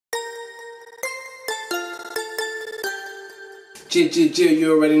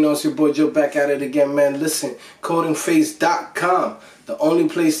You already know it's your boy Joe back at it again, man. Listen, CodingPhase.com, the only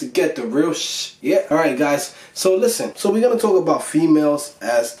place to get the real yeah. Alright guys, so listen, so we're gonna talk about females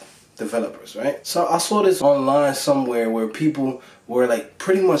as developers, right? So I saw this online somewhere where people were like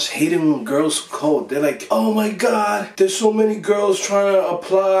pretty much hating on girls who code. They're like, oh my god, there's so many girls trying to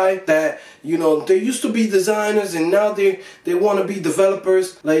apply that, you know, they used to be designers and now they want to be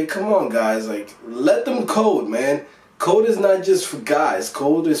developers. Like, come on guys, like, let them code, man. Code is not just for guys.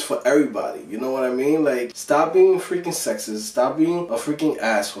 Code is for everybody. You know what I mean? Like, stop being freaking sexist. Stop being a freaking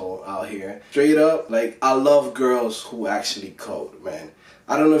asshole out here. Straight up, like, I love girls who actually code, man.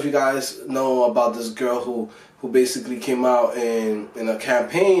 I don't know if you guys know about this girl who basically came out in a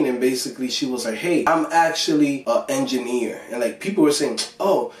campaign, and basically she was like, hey, I'm actually an engineer. And like, people were saying,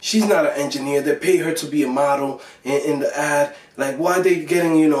 oh, she's not an engineer. They pay her to be a model in the ad. Like, why are they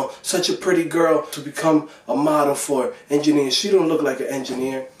getting, you know, such a pretty girl to become a model for engineers? She don't look like an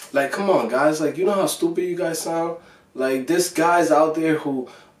engineer. Like, come on, guys. Like, you know how stupid you guys sound? Like, there's guys out there who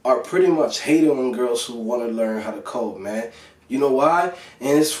are pretty much hating on girls who want to learn how to code, man. You know why?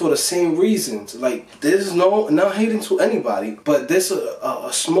 And it's for the same reasons. Like, there's not hating to anybody, but there's a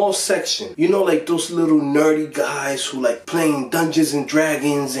small section. You know, like those little nerdy guys who like playing Dungeons and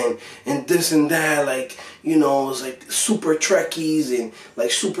Dragons and this and that. Like, you know, it's like super Trekkies and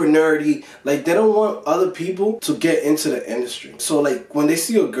like super nerdy. Like, they don't want other people to get into the industry. So like, when they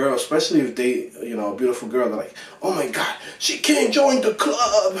see a girl, especially if they, you know, a beautiful girl, they're like, oh my god, she can't join the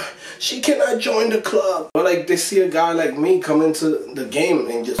club. She cannot join the club. But like, they see a guy like me come into the game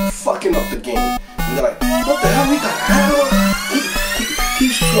and just fucking up the game. And they're like, what the hell, he got hammer?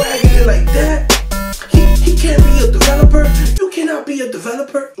 He's swagging it like that? He can't be a developer? You cannot be a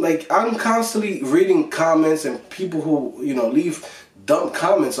developer? Like, I'm constantly reading comments and people who, you know, leave dumb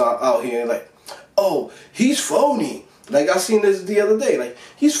comments out here like, oh, he's phony. Like, I seen this the other day. Like,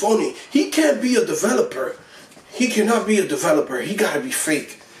 he's phony. He can't be a developer. He cannot be a developer. He gotta be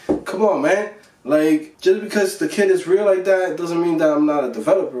fake. Come on, man. Like, just because the kid is real like that doesn't mean that I'm not a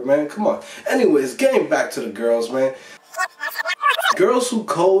developer, man. Come on. Anyways, getting back to the girls, man. Girls who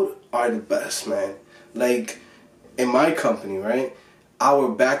code are the best, man. Like, in my company, right, our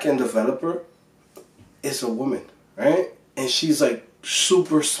back-end developer is a woman, right? And she's like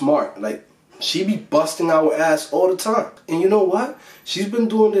super smart. Like, she be busting our ass all the time. And you know what? She's been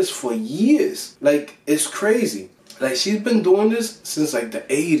doing this for years. Like, it's crazy. Like, she's been doing this since like the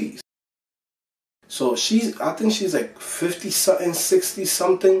 80s. So I think she's like 50-something,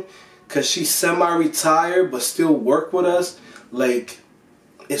 60-something, because she's semi-retired but still work with us. Like,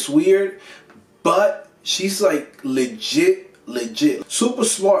 it's weird, but she's like legit. Super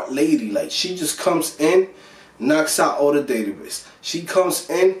smart lady. Like, she just comes in, knocks out all the database. She comes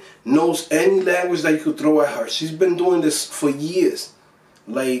in, knows any language that you could throw at her. She's been doing this for years.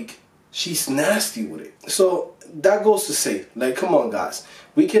 Like, she's nasty with it. So that goes to say, like, come on guys,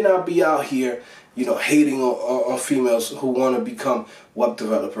 we cannot be out here, you know, hating on females who want to become web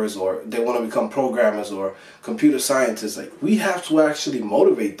developers, or they want to become programmers or computer scientists. Like, we have to actually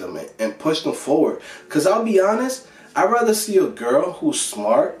motivate them and push them forward. Because I'll be honest, I'd rather see a girl who's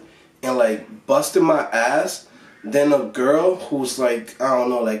smart and like busting my ass than a girl who's like, I don't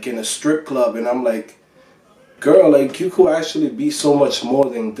know, like in a strip club and I'm like, girl, like, you could actually be so much more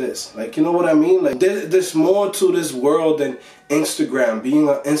than this. Like, you know what I mean? Like, there's more to this world than Instagram, being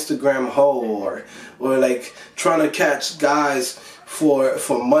an Instagram hoe, or like trying to catch guys for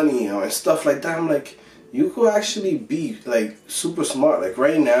money or stuff like that. I'm like, you could actually be like super smart. Like,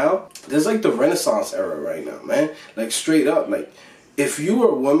 right now, there's like the Renaissance era right now, man. Like, straight up, like, if you were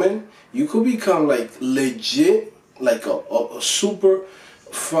a woman, you could become like legit, like a super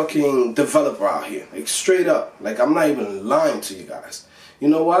fucking developer out here. Like, straight up. Like, I'm not even lying to you guys. You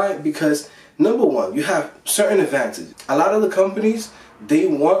know why? Because number one, you have certain advantages. A lot of the companies, they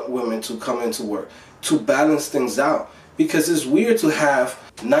want women to come into work to balance things out, because it's weird to have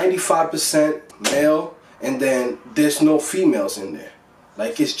 95% male and then there's no females in there.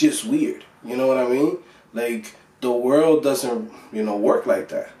 Like, it's just weird. You know what I mean? Like, the world doesn't, you know, work like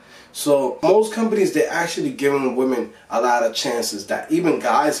that. So most companies, they're actually giving women a lot of chances that even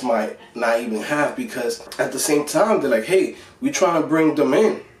guys might not even have, because at the same time, they're like, hey, we're trying to bring them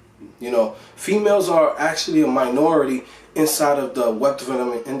in. You know, females are actually a minority inside of the web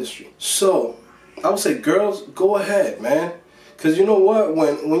development industry. So I would say, girls, go ahead, man. Because you know what,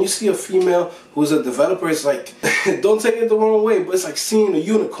 when you see a female who's a developer, it's like, don't take it the wrong way, but it's like seeing a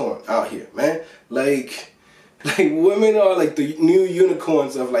unicorn out here, man. Like women are like the new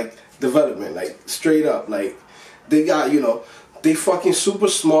unicorns of like development, like straight up. Like, they got, you know, they fucking super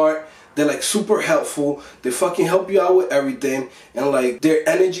smart. They're like super helpful. They fucking help you out with everything, and like their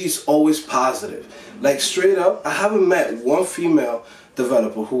energy is always positive. Like straight up, I haven't met one female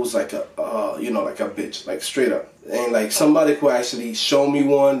developer who's like a like a bitch, like straight up. And like somebody who actually show me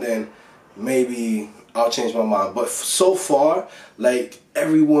one, then maybe I'll change my mind. But so far, like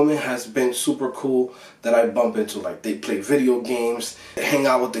every woman has been super cool that I bump into. Like they play video games, they hang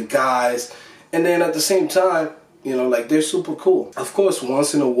out with the guys, and then at the same time, you know, like they're super cool. Of course,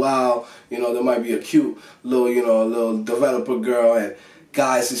 once in a while, you know, there might be a cute little, you know, a little developer girl, and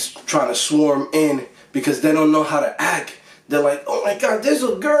guys is trying to swarm in because they don't know how to act. They're like, oh my God, there's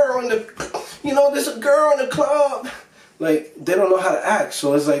a girl in the, you know, there's a girl in the club. Like they don't know how to act.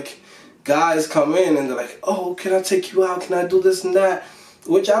 So it's like guys come in and they're like, oh, can I take you out? Can I do this and that?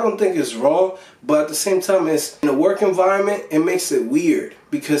 Which I don't think is wrong, but at the same time, it's in a work environment, it makes it weird.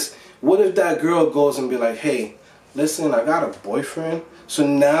 Because what if that girl goes and be like, hey, listen, I got a boyfriend. So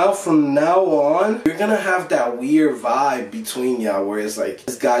now, from now on, you're gonna have that weird vibe between y'all where it's like,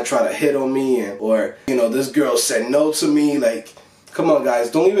 this guy tried to hit on me, or, you know, this girl said no to me. Like, come on, guys,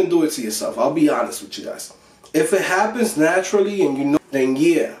 don't even do it to yourself. I'll be honest with you guys. If it happens naturally and you know, then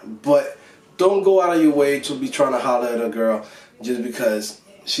yeah. But don't go out of your way to be trying to holler at a girl just because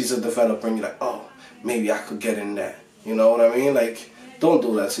she's a developer and you're like, oh, maybe I could get in that. You know what I mean? Like, don't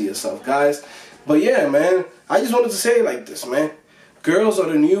do that to yourself, guys. But yeah, man, I just wanted to say it like this, man. Girls are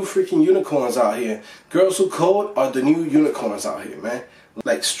the new freaking unicorns out here. Girls who code are the new unicorns out here, man.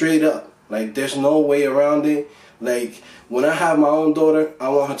 Like, straight up. Like, there's no way around it. Like, when I have my own daughter, I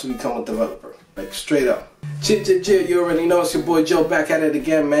want her to become a developer. Like, straight up. Chit, you already know it's your boy Joe back at it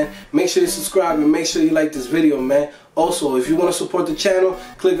again, man. Make sure you subscribe and make sure you like this video, man. Also, if you want to support the channel,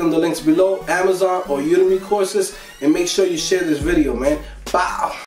 click on the links below, Amazon or Udemy courses, and make sure you share this video, man. Bow!